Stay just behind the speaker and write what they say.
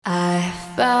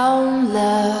found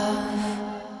love,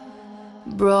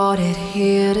 brought it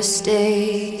here to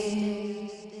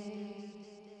stay.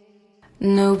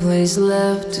 No place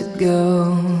left to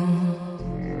go.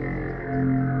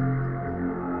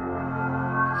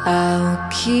 I'll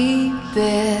keep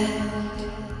it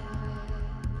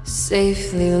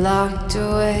safely locked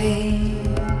away,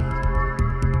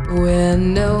 where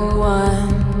no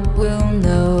one will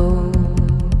know.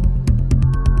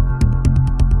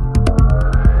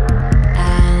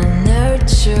 I'll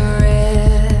nurture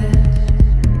it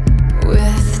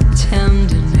with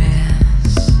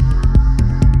tenderness,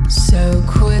 so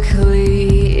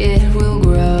quickly it will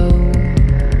grow.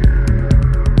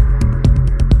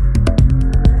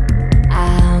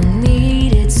 I'll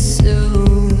need it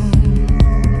soon,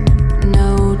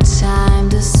 no time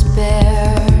to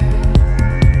spare.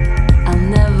 I'll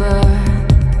never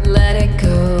let it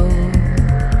go.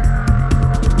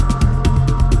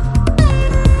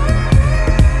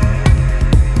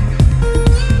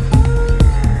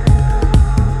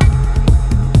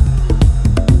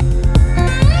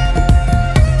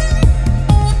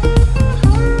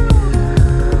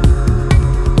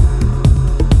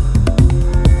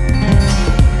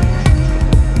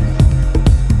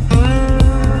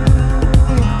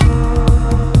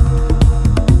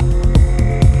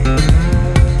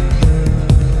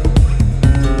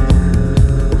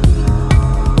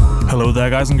 Hello there,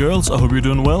 guys and girls, I hope you're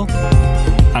doing well.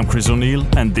 I'm Chris O'Neill,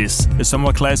 and this is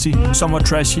Somewhat Classy, Somewhat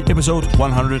Trashy, episode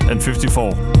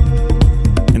 154.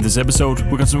 In this episode,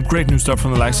 we got some great new stuff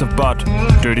from the likes of Bud,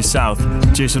 Dirty South,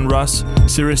 Jason Ross,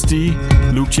 Sirius D,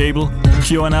 Luke Chable,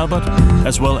 Kyo and Albert,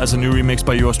 as well as a new remix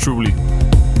by yours truly.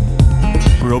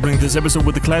 We're opening this episode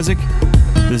with the classic.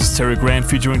 This is Terry Grant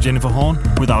featuring Jennifer Horn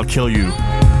with I'll Kill You.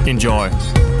 Enjoy.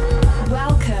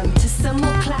 Welcome to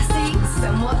Somewhat Classy,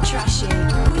 Somewhat Trashy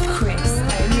with Chris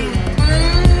O'Neill.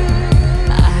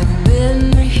 I've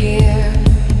been here,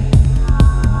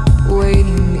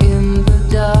 waiting in the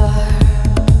dark.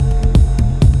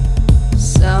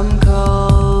 Some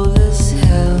call this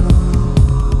hell.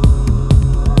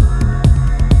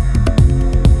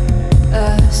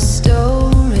 A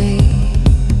story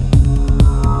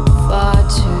far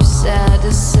too sad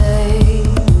to say.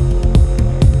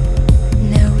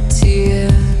 No tear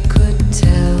could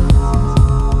tell.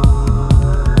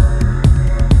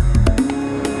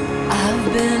 I've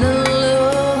been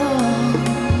alone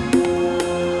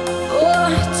for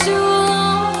too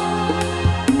long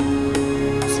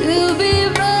to be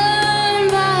burned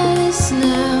by this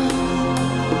now.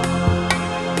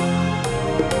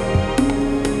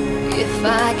 If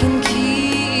I can keep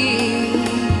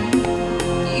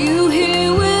you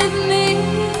here with me,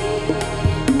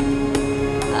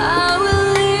 I will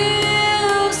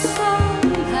live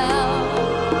somehow.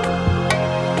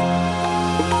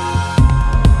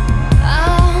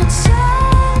 I'll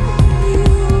tell you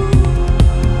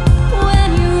when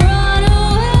you run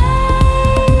away.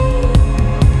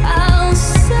 I'll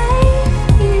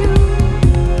save you.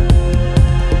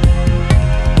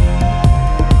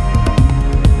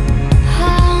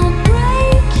 I'll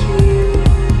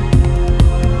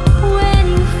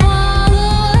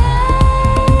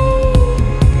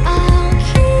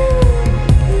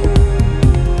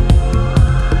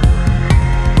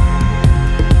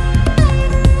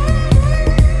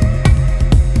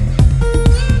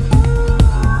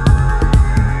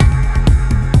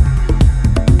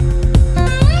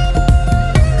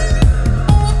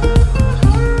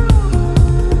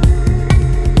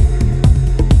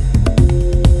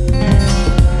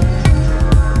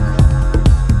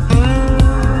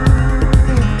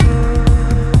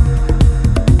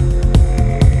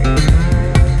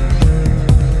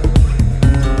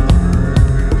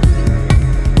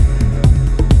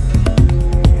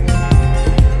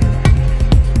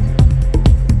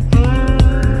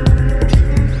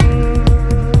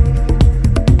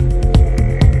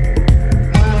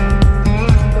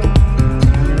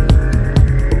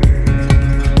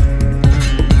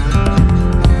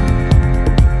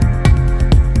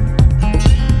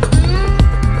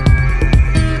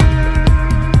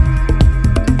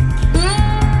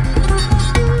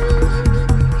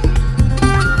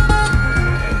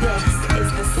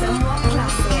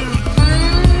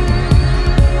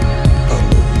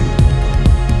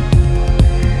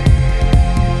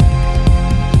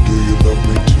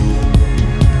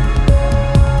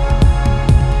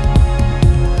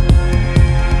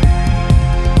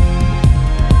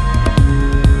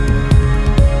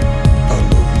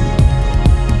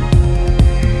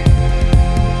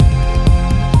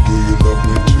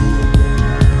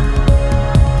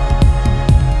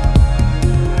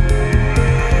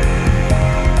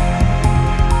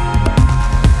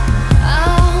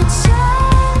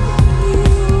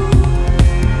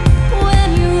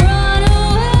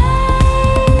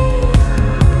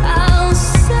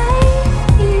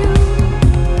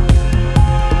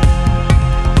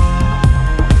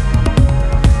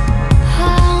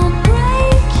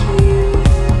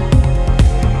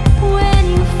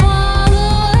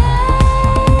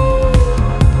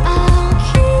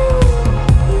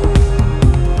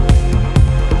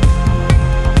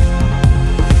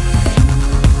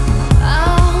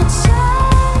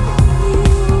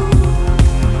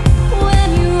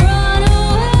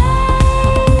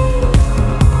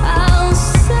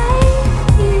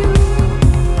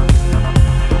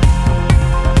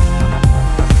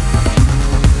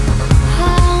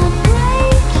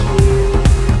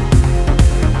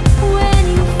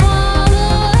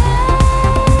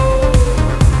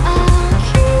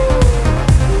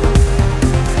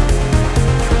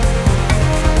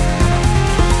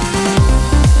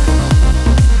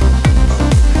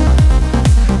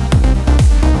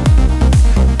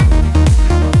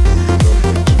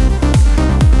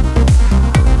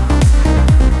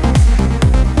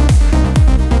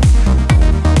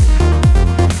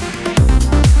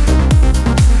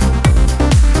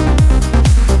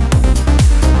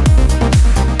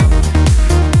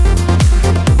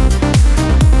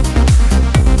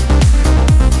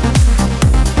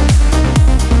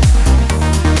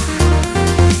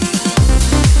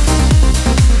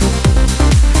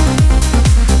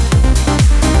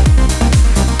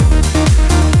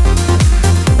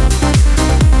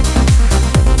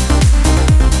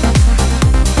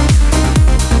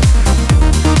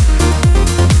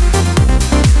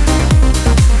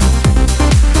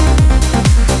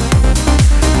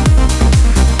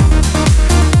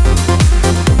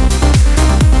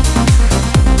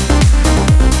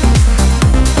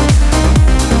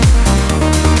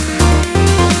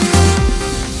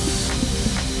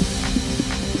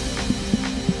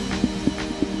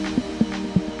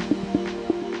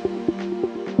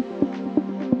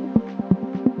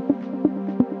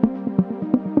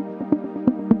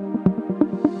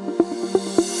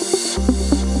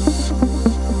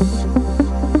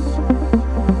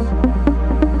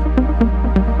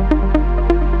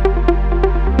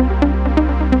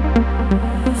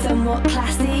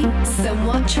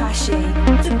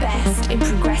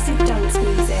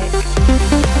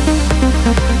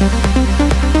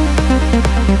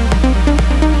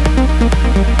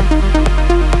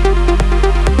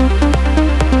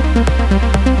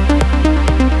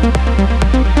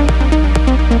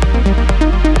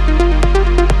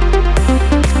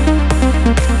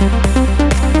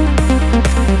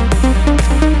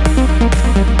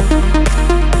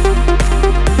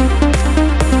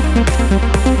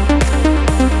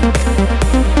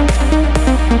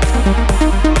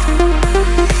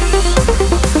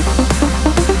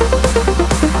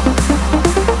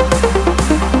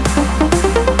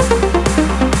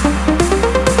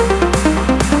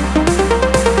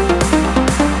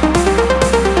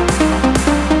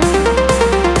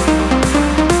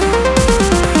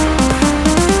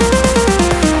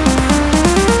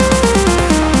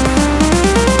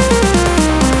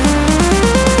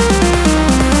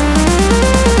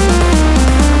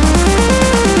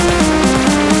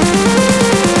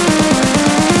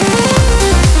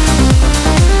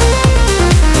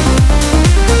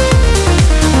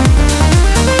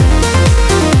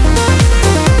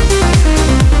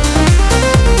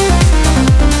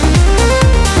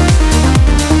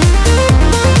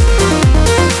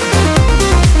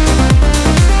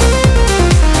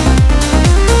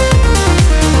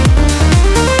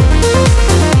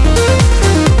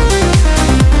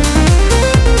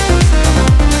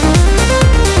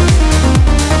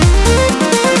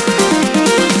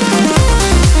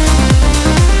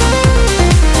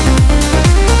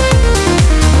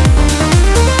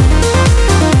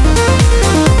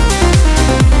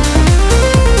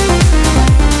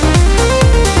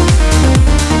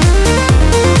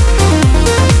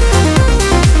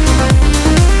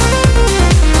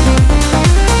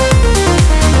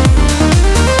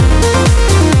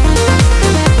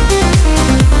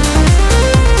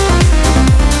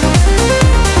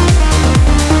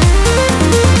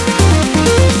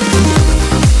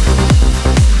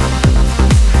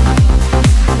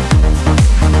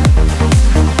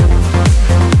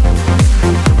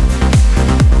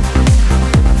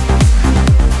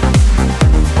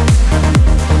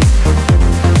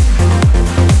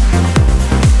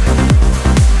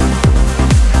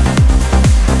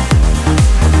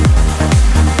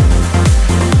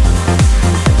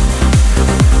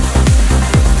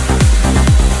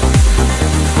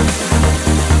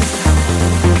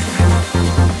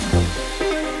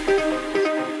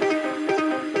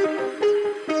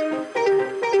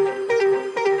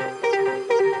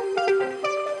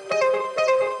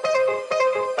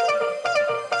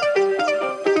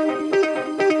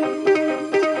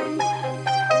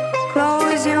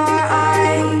Close your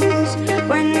eyes.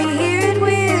 When we hear it,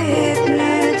 we're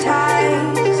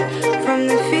hypnotized. From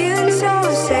the feeling,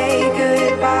 so say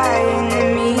goodbye. In the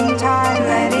meantime,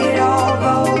 let it all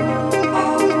go.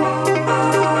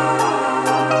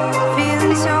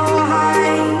 Feeling so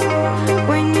high.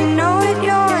 When you know it,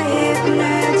 you're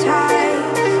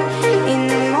hypnotized. In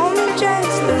the moment,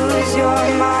 just lose your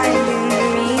mind. In the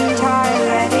meantime,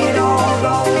 let it all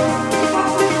go.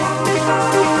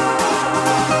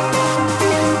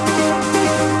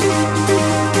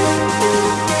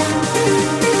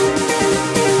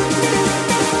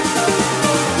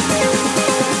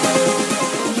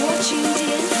 You're tuned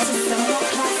in to Somewhat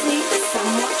Classy,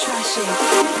 Somewhat Trashy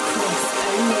with Chris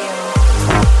O'Neill.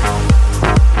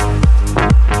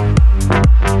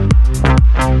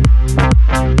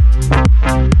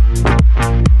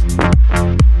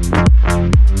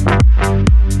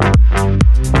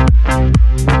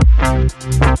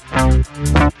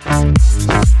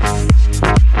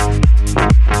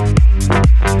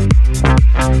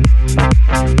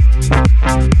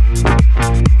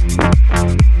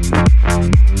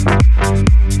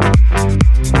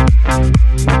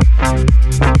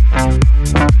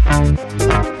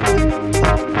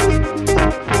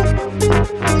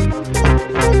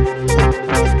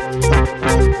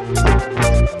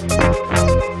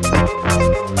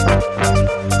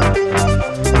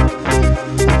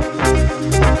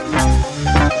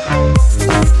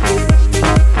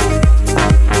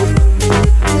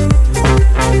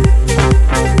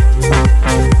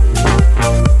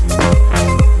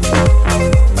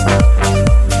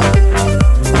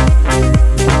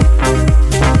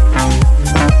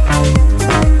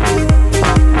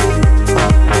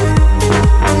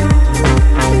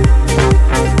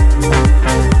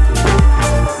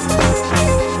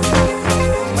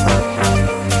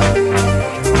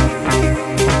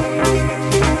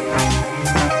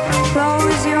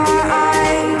 Close your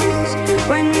eyes.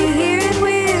 When we hear it,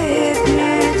 we're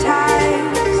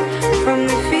hypnotized. From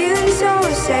the feeling, so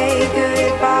say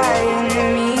goodbye. In the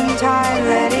meantime,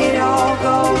 let it all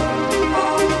go.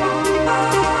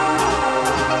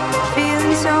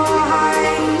 Feeling so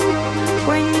high.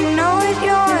 When you know it,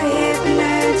 you're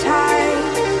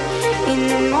hypnotized. In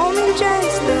the moment,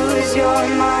 just lose your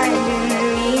mind. In the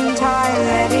meantime,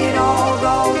 let it all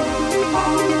go.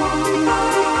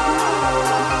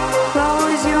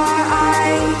 Close your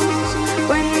eyes.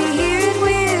 When we hear it,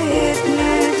 we're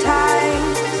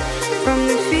hypnotized. From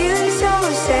the feeling, so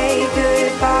say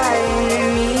goodbye. In the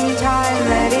meantime,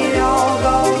 let it all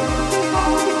go.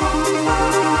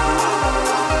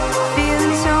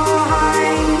 Feeling so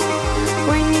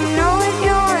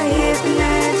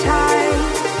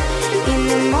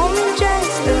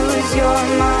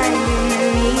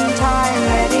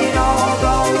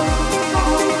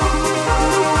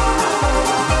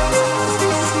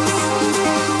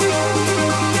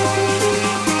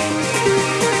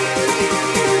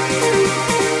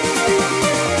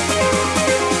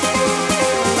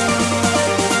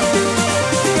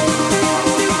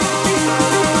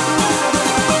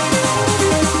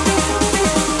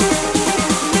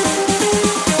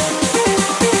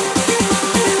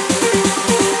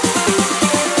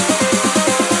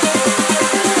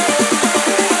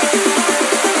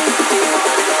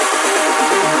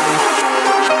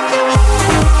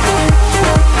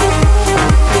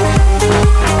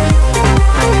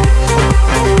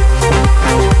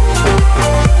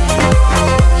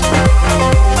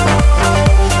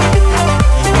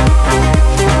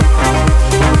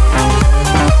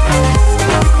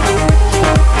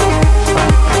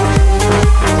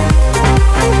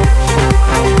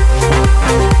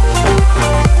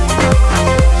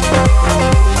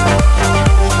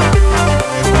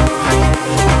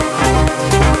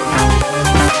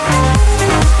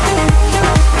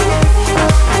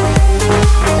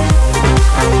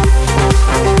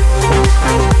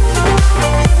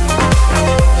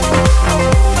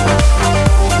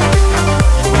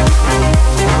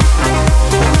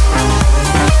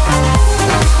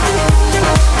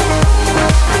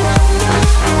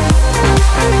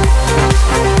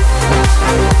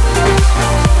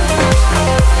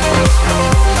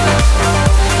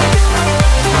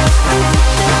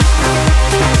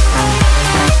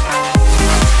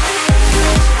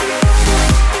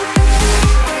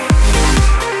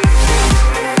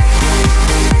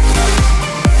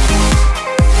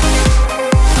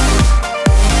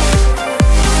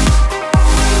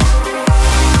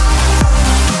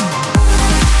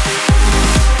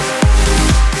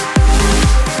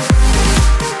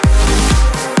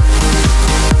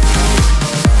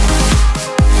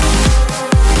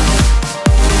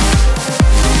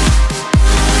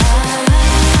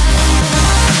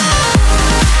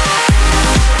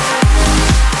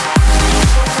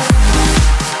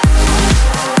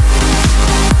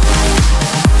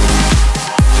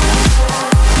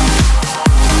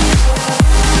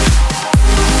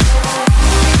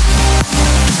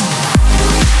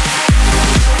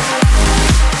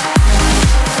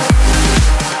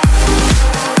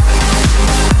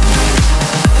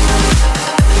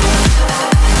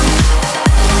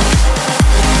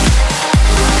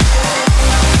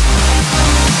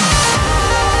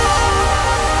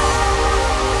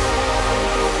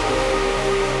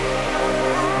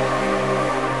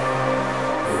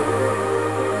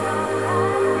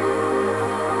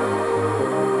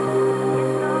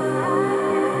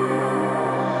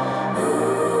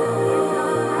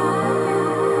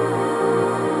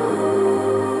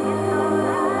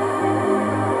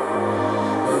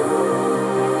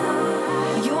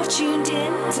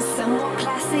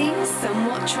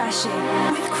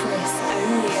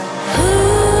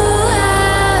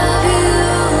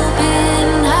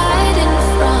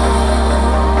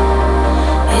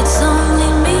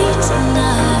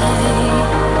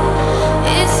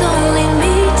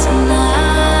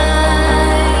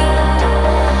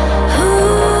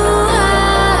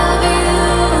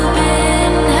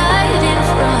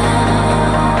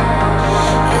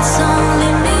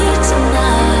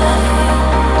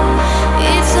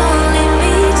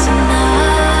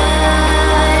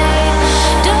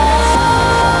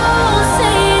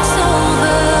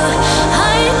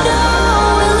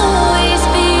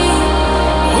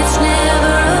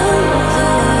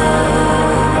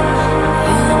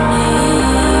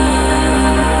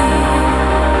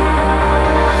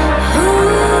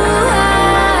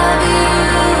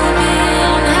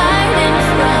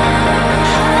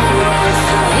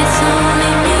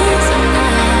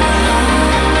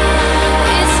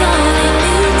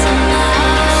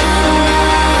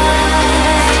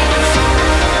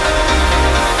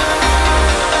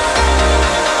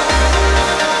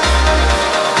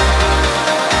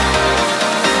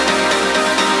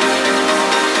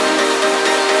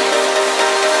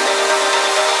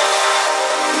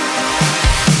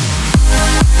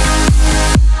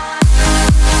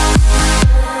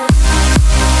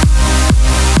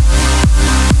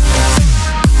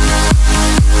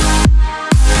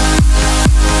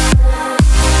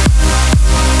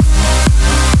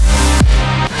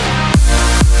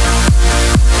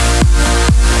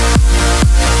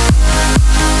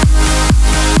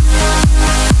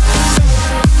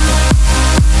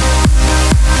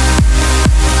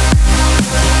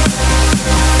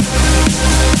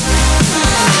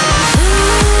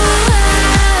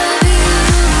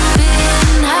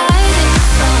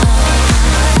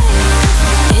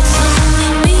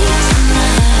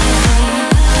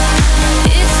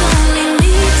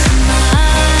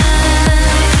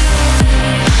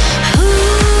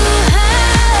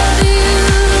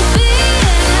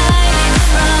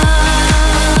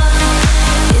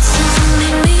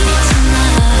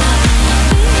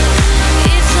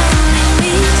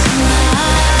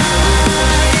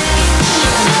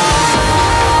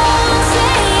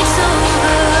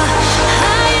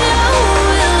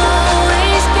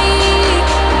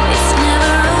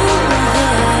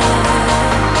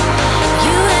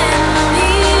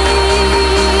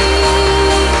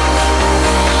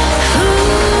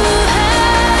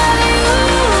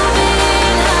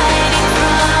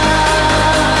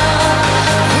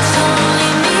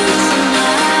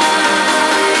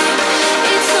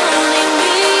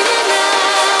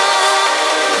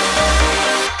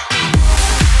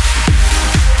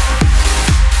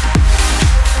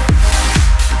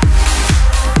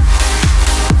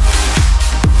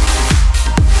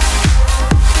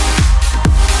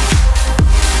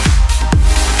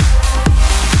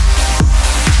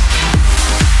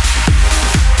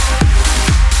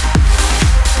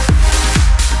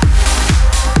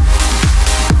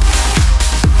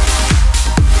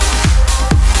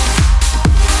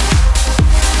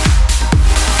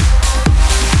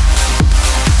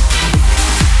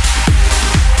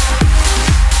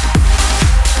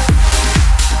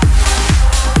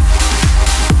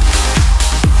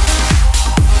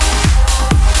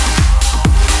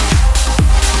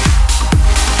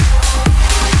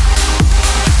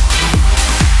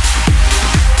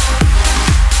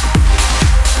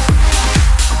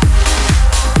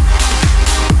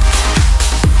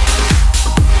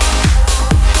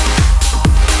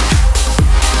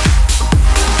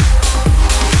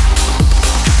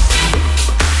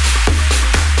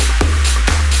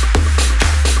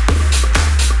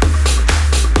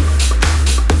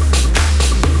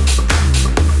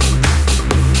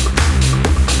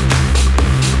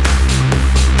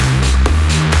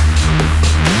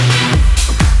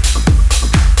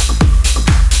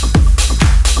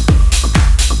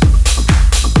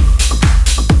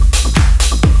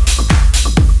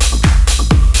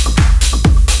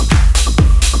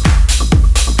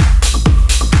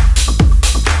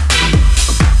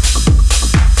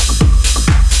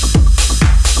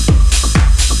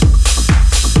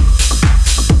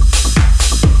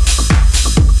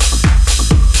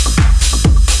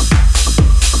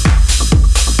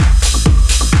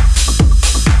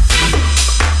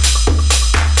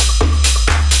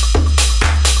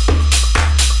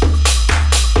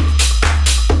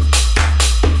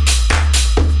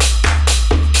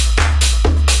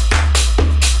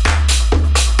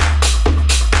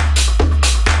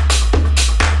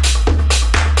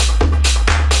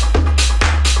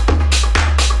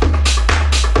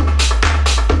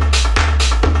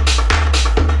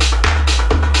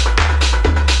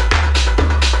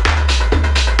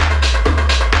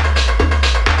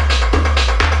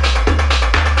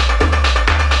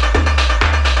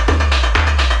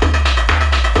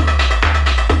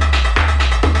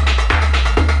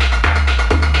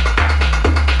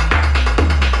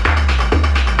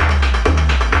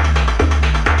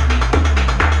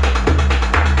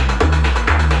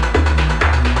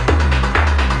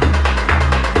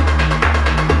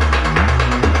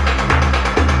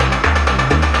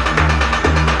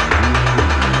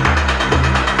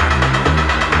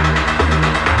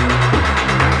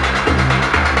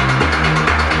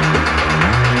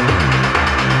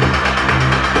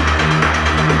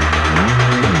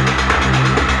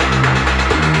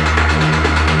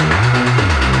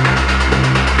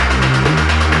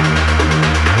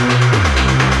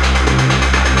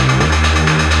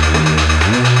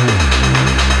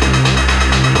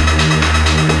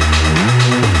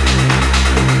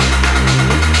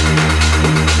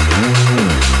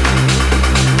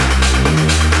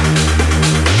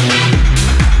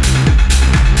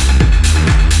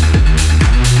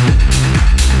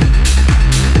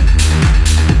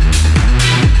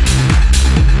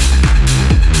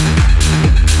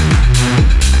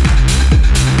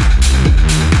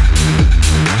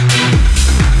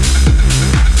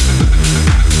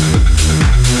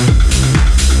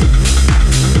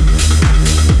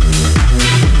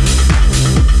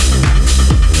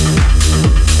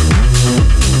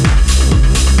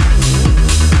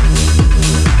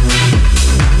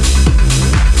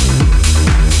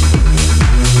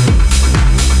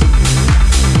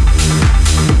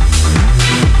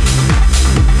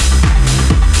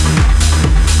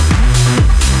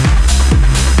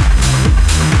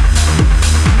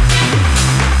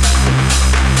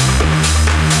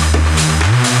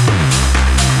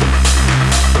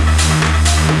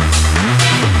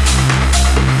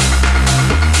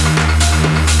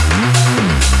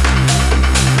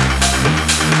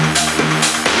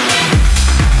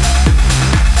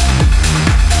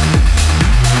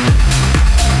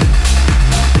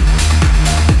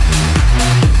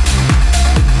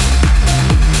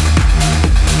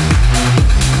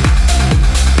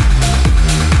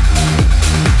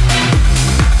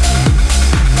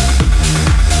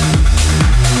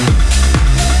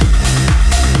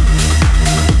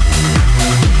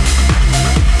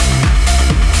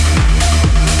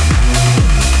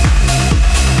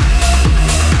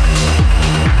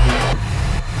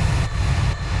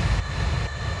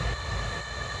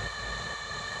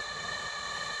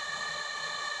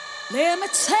Let me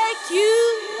take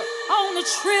you on a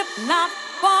trip not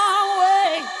far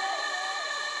away,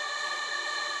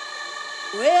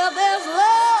 where there's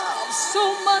love,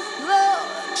 so much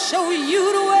love, show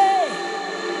you the way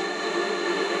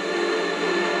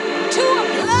to a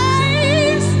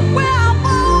place where I've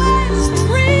always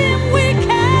dreamed we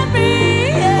can be,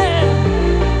 yeah.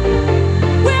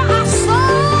 Where our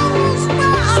souls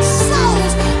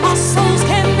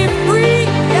can be free,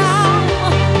 yeah.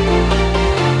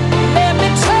 Let me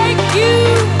take you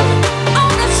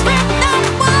on a trip not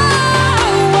far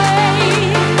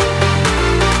away,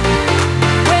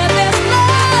 where there's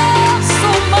love, so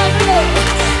much love,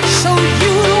 show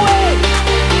you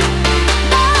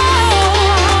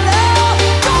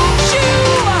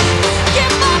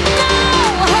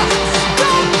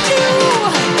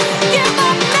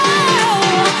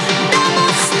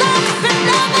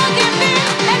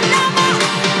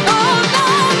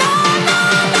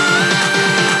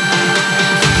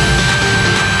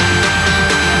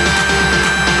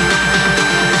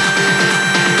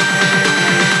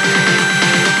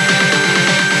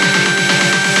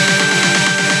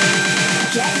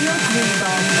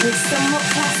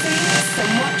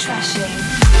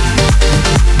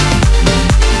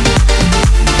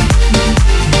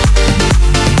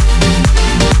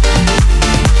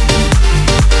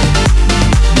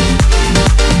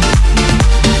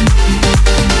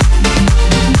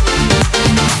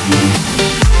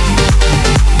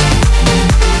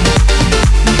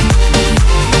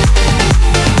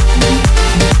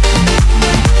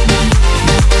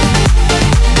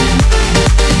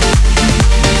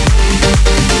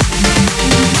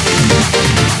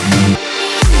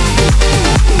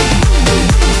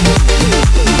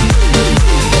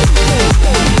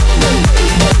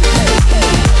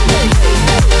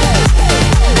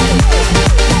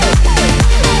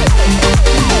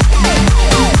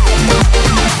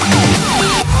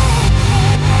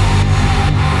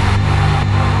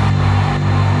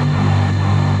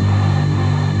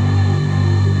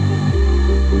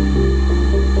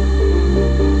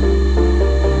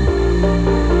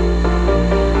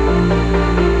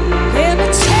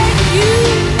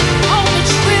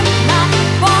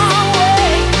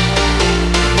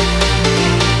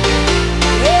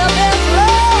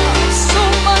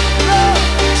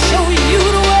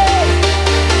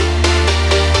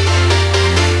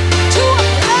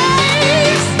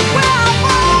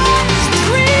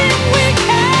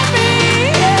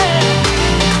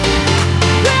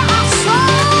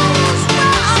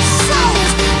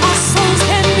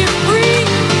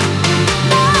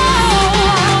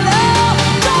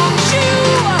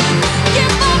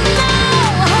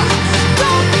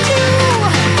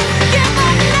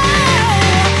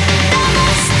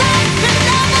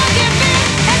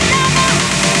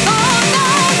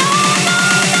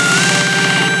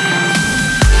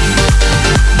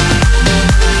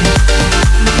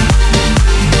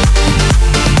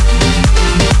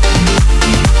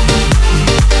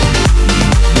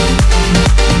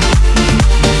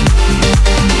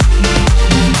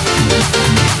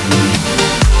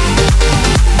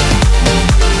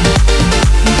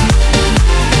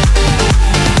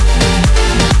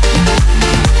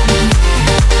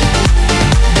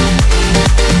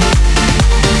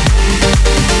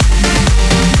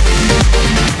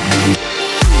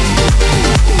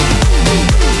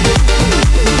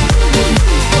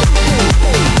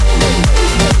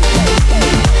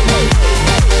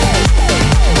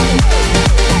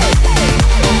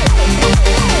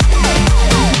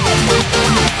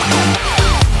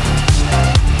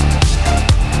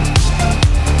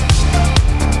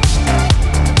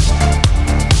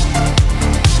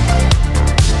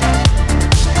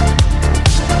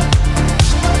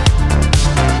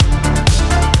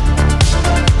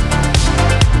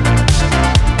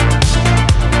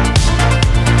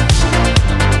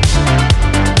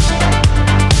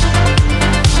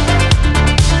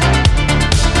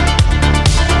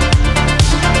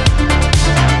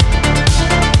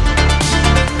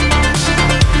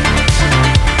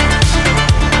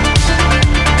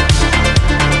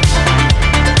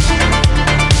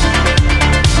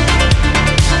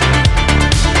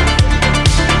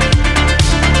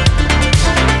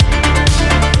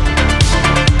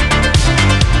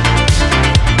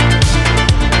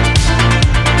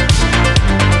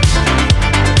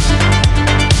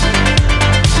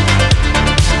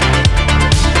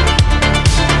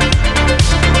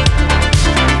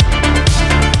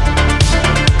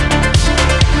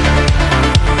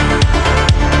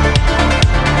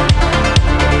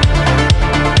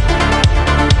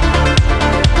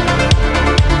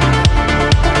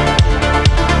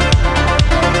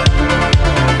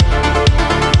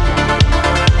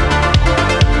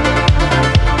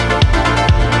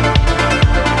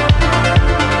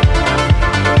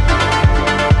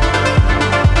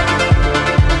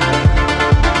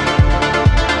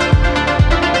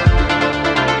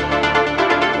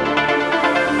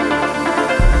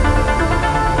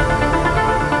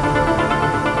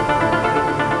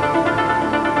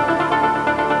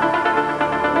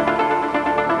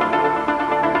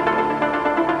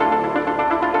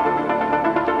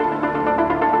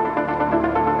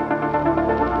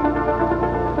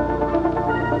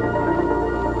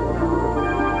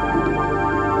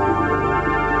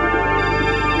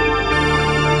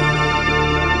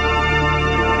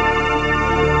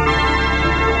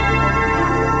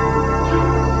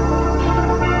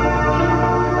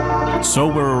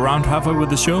around halfway with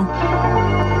the show.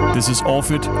 This is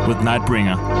Off It with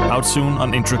Nightbringer, out soon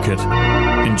on Intricate.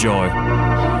 Enjoy.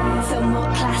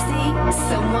 Somewhat classy,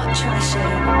 somewhat trashy.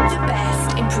 The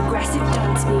best in progressive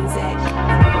dance music.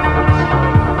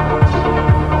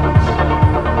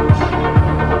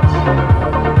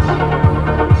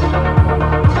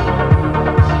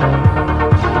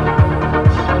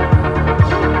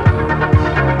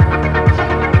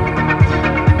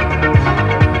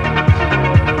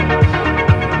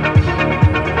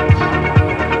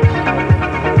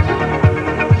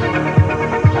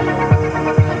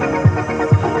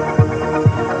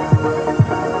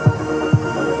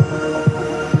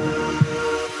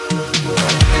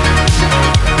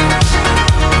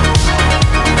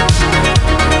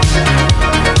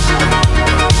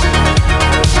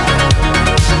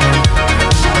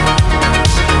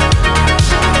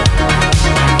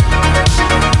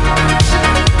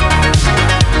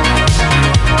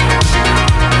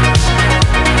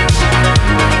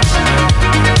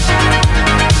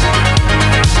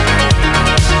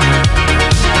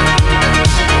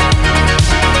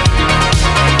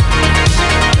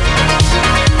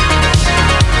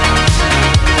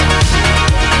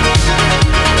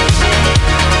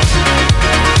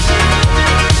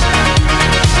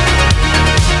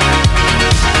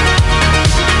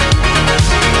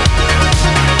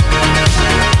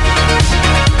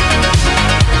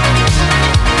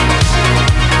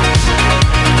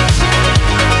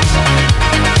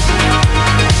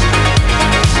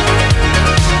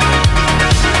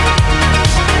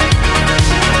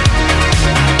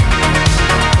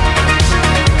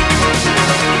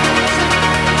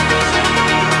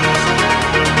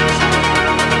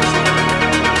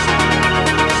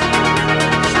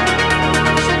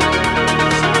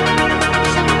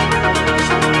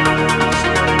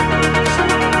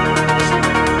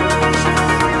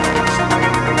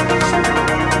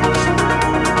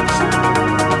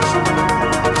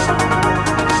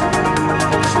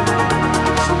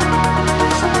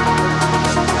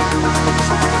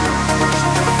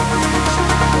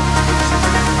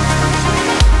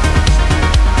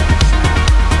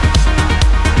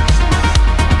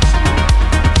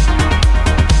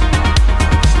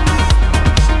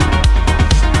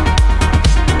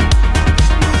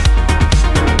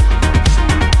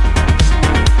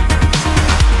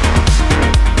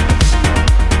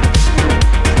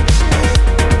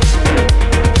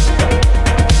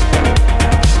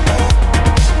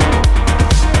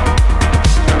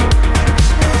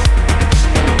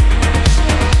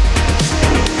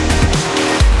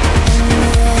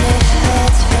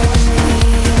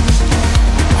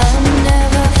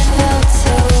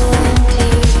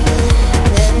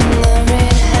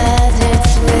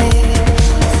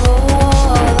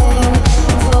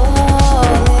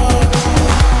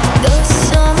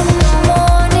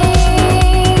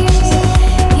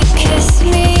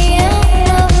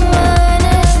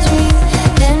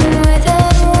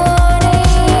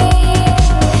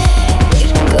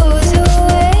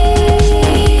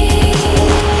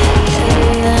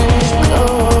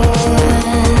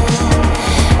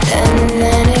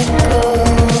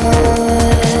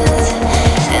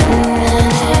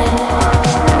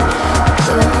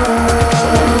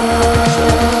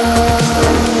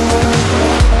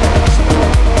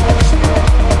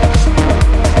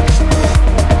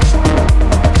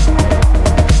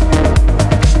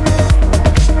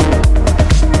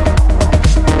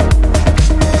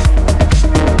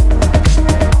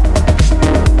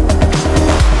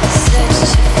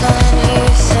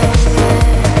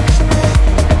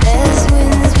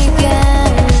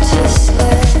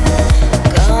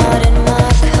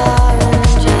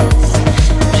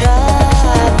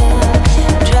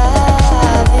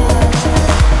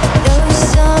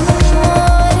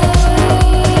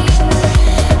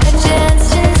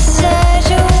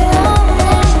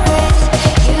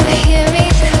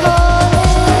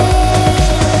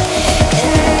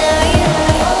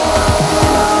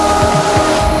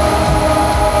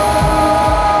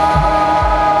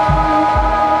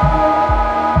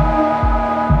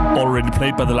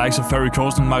 played by the likes of Ferry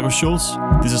Corsten and Markus Schulz.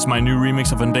 This is my new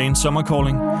remix of Vandane Summer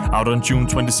Calling, out on June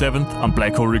 27th on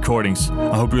Black Hole Recordings.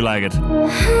 I hope you like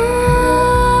it.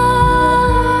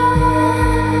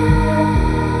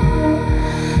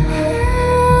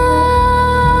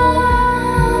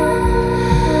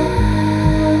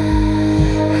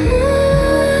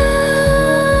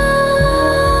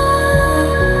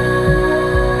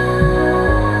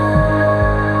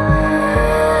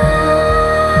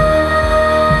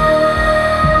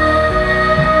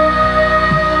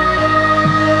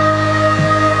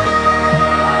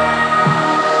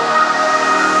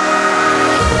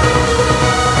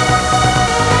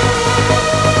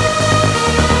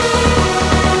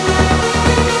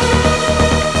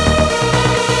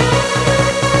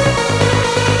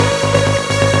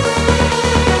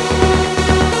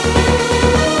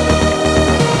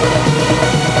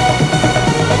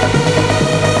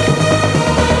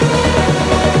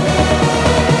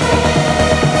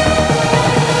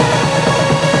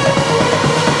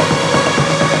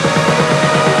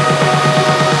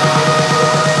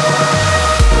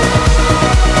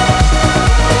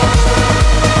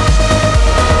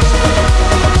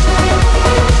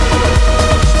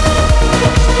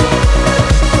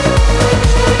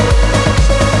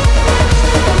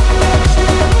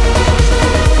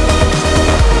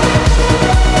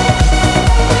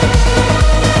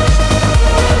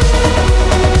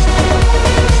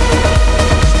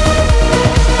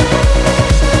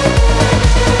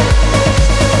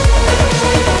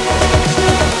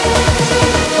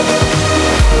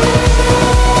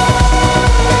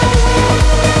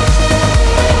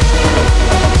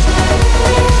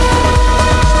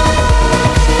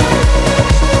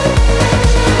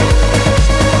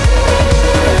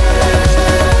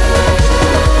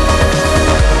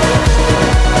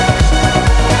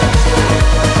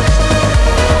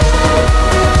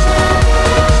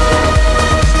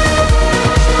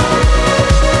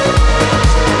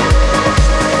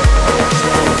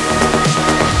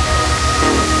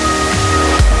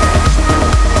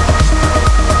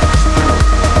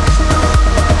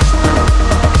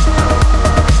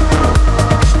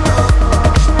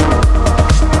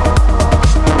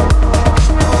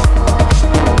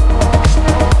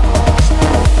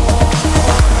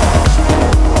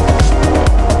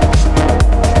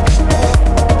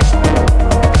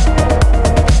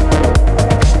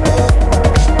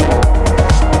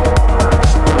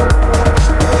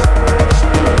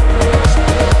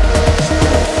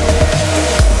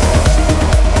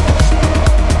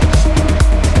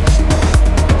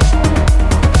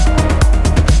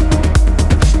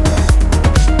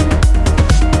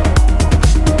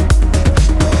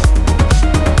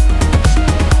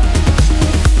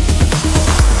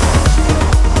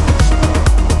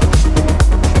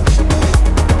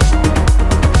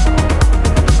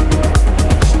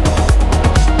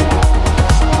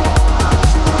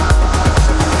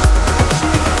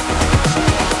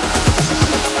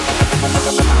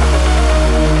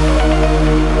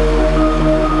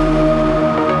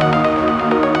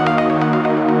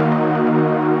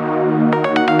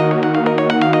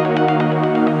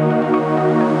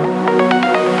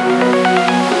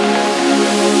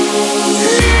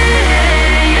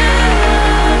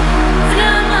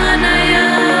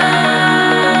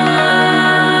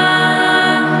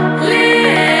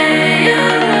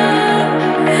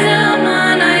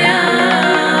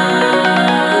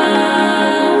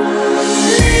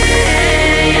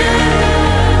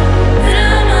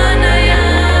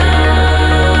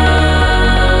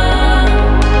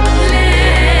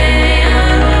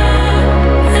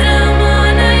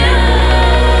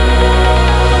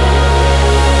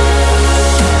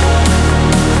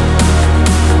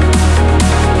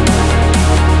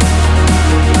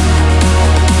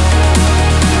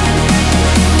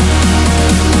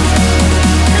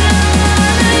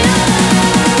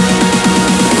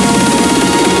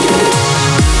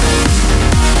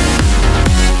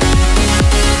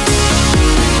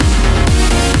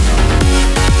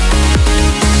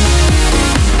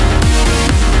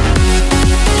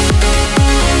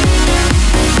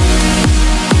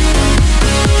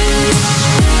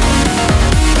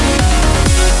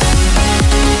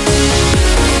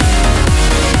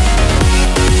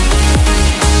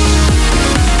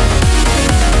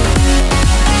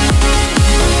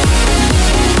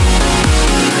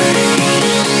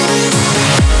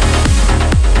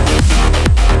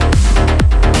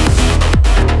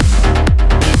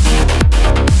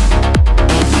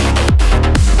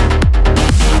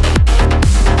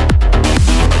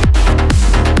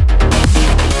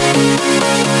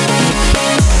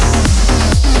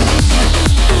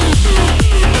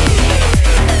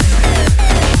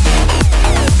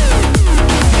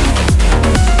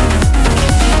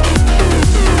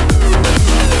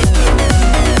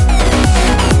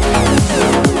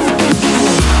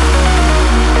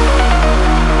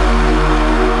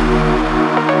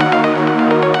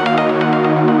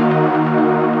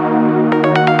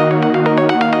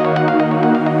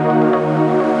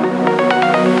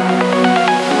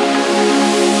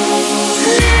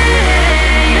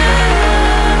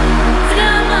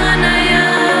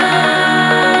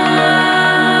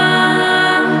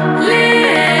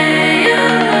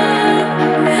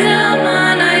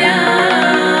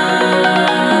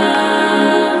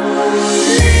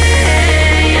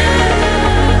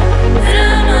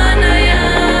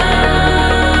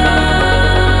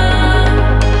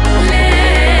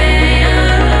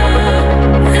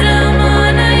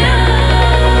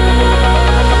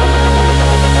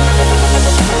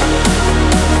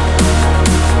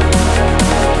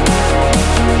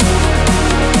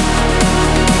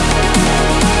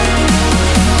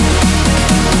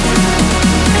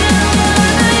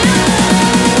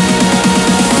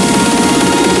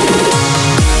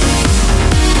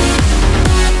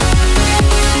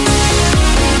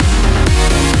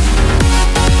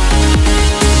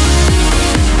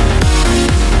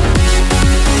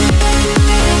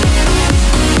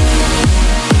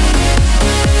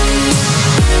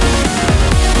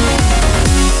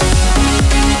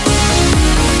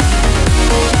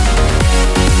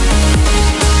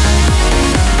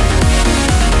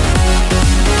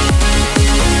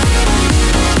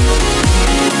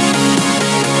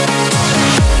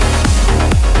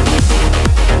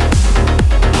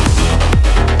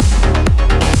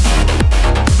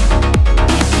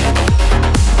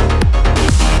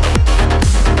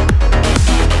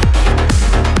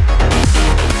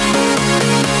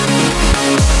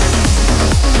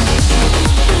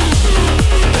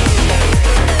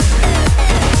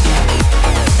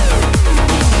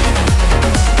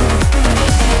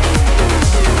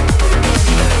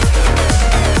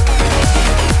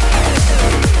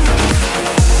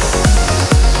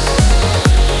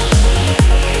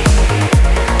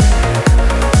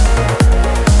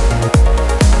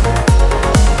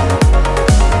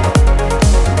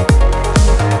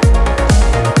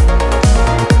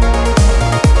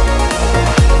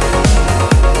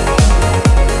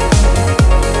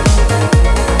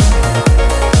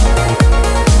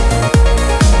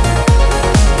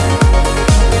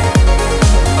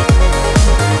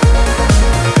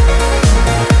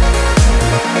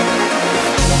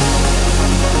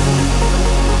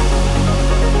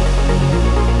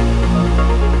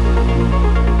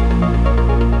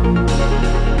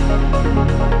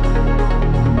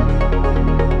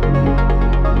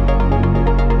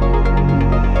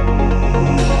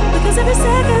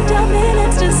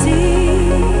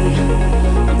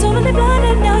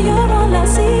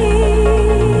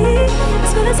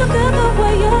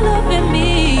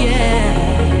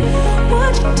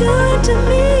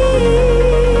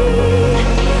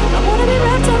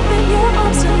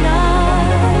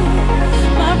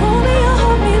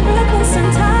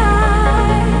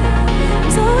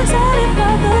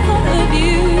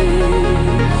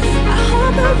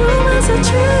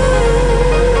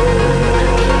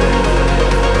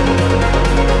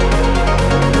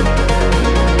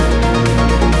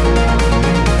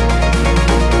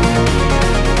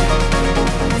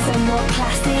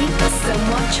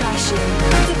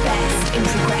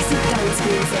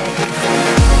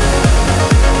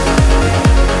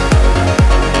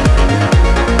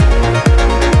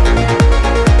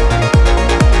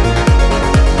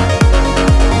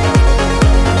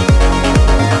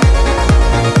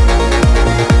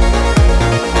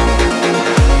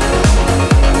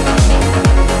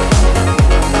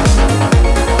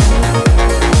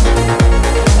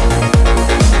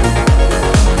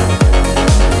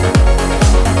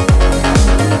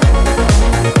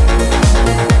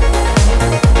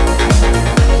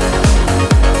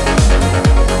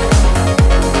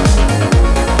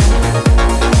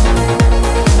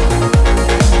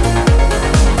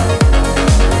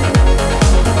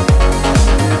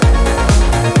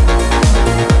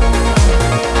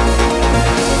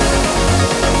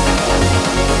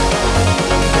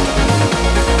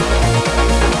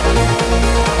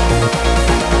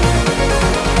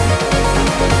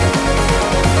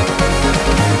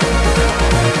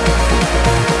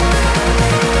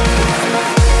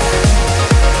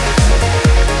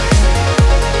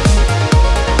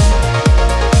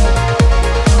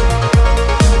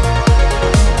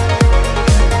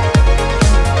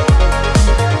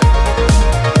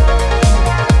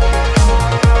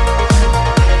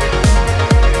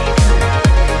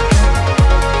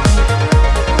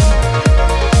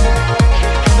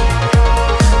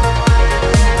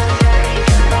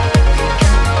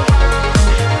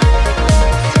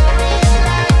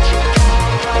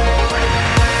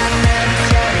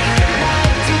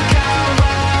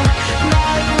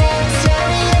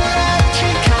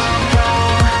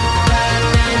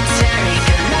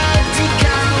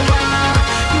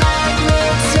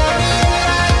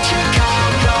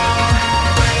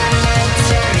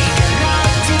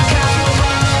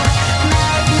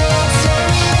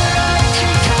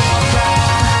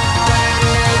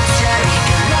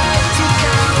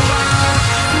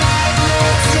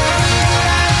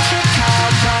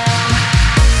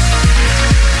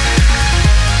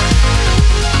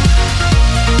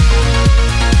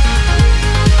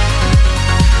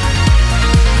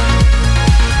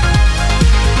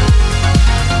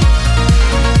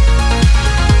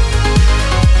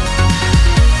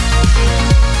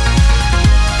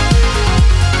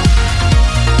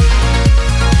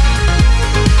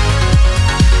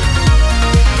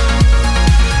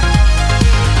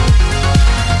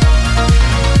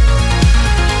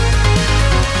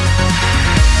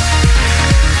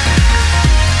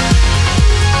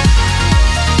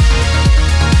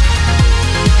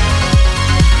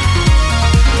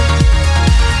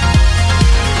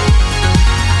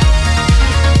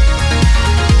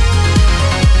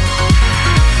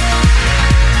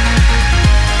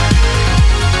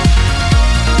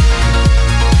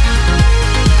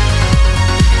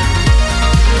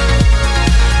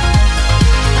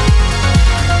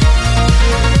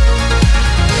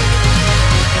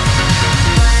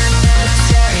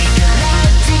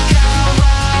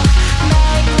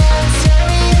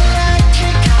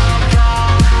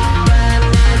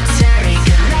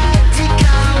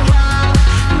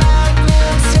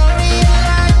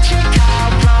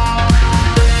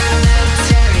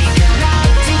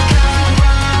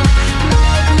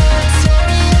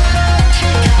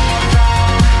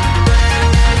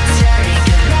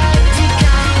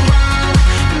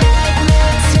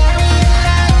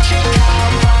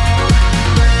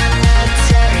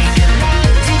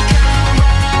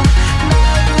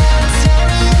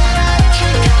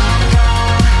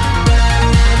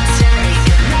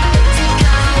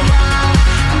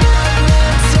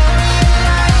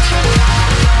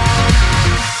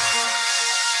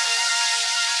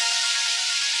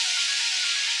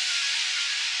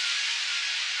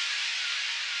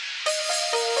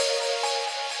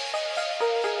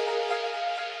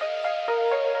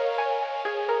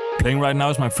 Playing right now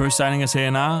is my first signing as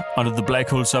A&R under the Black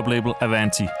Hole sublabel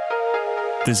Avanti.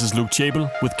 This is Luke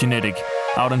Chapel with Kinetic,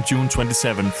 out on June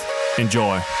 27th.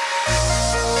 Enjoy.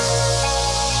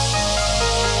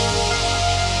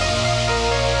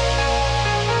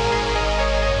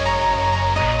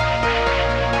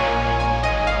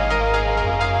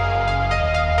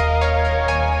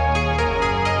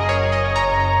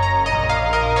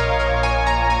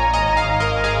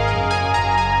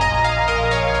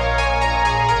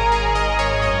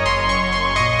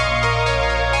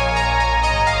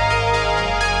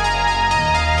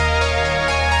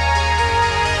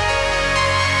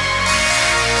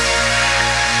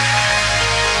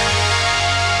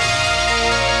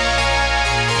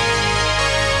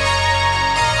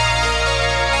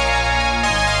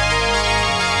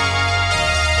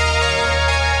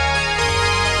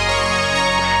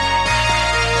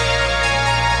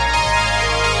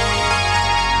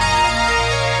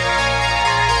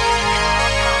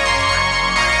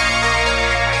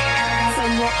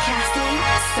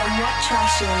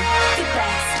 Trashy, the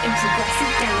best in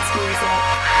progressive dance music.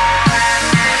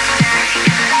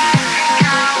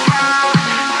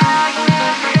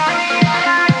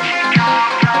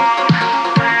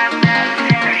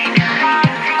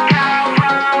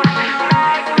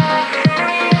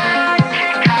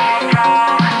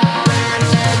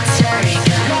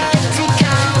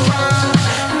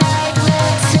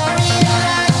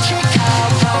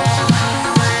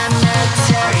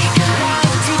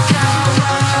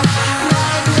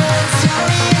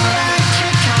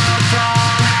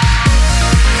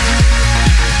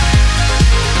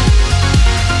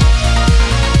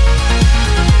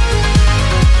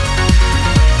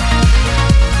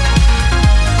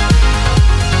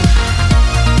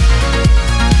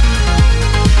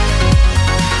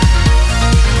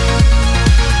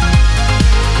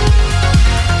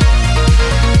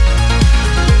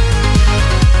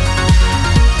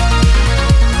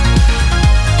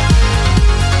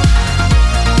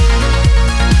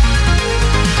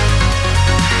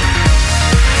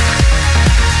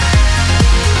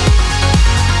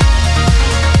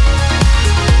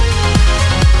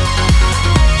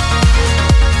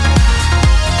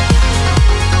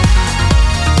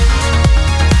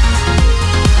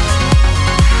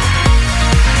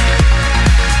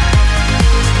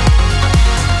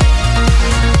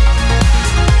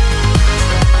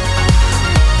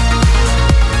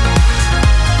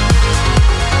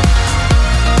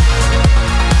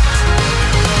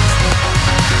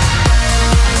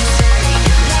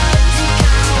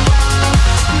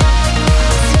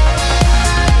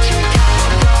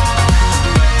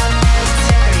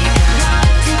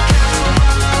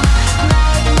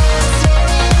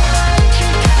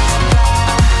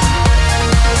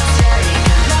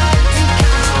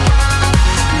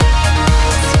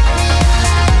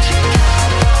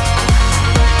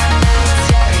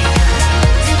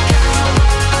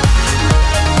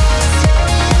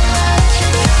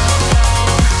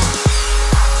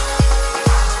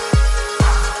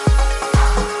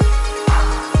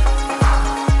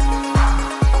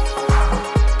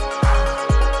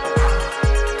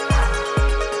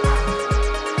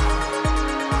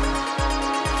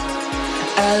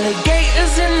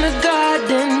 Alligators in the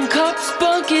garden, cops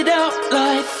bunking out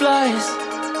like flies.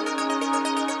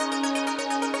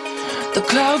 The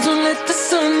clouds won't let the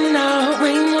sun out,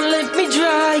 rain won't let me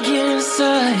dry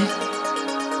inside.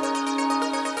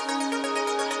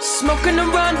 Smoking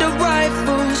around a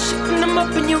rifle, shooting them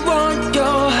up and you're on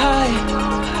your high.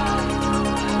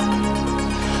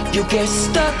 You get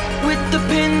stuck with the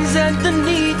pins and the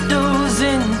needles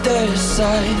in their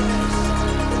side.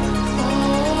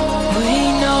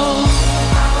 We know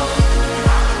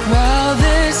while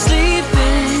they're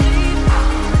sleeping,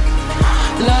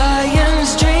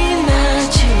 lions drain their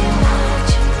chain,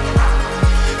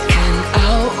 can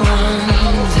outrun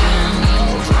them.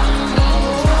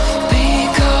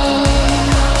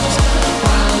 Because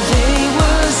while they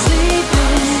were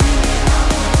sleeping,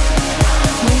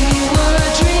 we were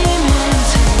dreaming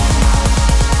too.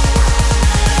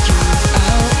 You've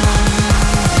outrun them.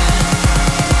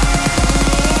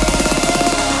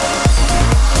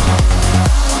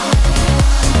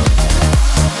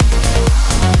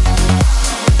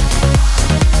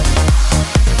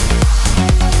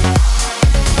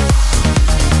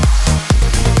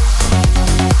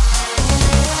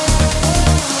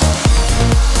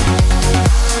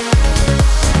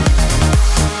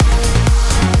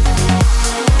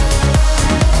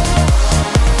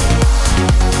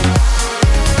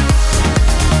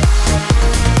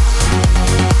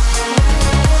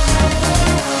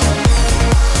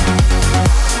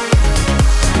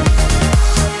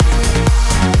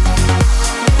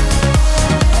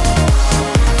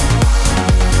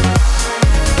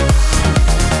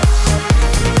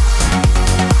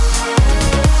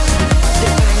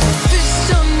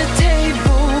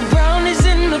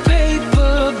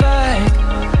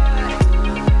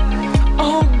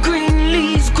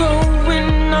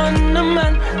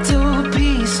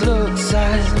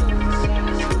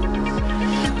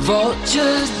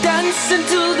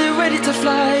 they're ready to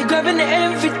fly, grabbing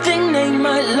everything they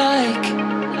might like.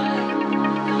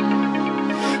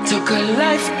 Took a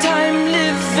lifetime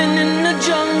living in the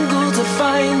jungle to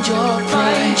find your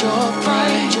pride, your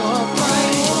pride, your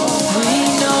pride. We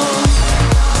know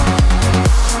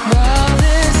while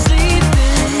they're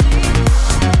sleeping,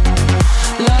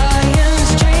 lions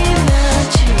train their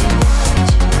chief,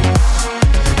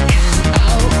 can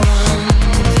outrun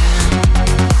them.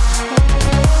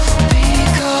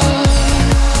 Because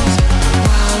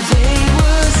while they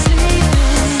were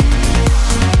sleeping,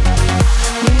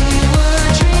 we were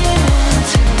dreaming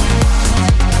too.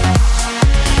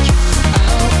 You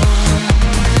outrun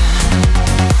them.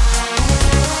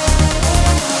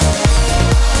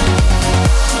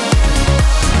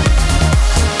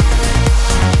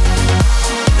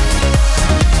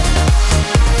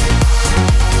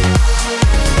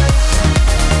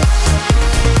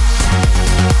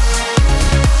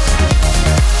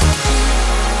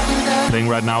 Playing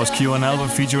right now is Q and Alba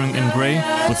featuring In Grey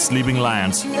with Sleeping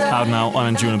Lions, out now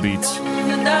on Anjuna Beats.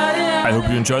 I hope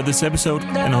you enjoyed this episode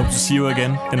and hope to see you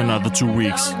again in another 2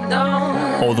 weeks.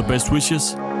 All the best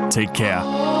wishes, take care.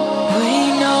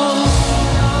 We know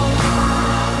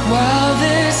while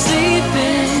they're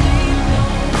sleeping,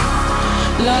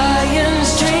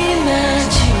 lions train their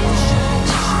chief,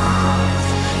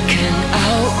 can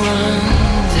outrun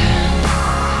them.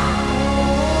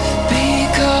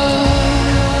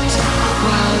 Because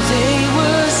while they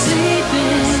were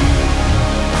sleeping,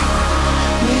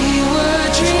 we were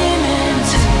dreaming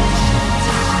too,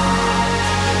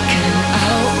 can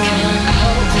outrun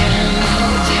them.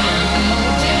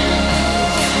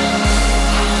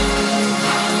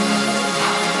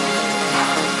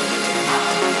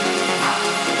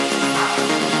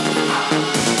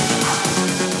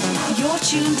 You're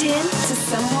tuned in to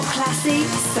Somewhat Classy,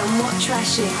 Somewhat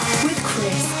Trashy with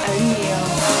Chris O'Neill.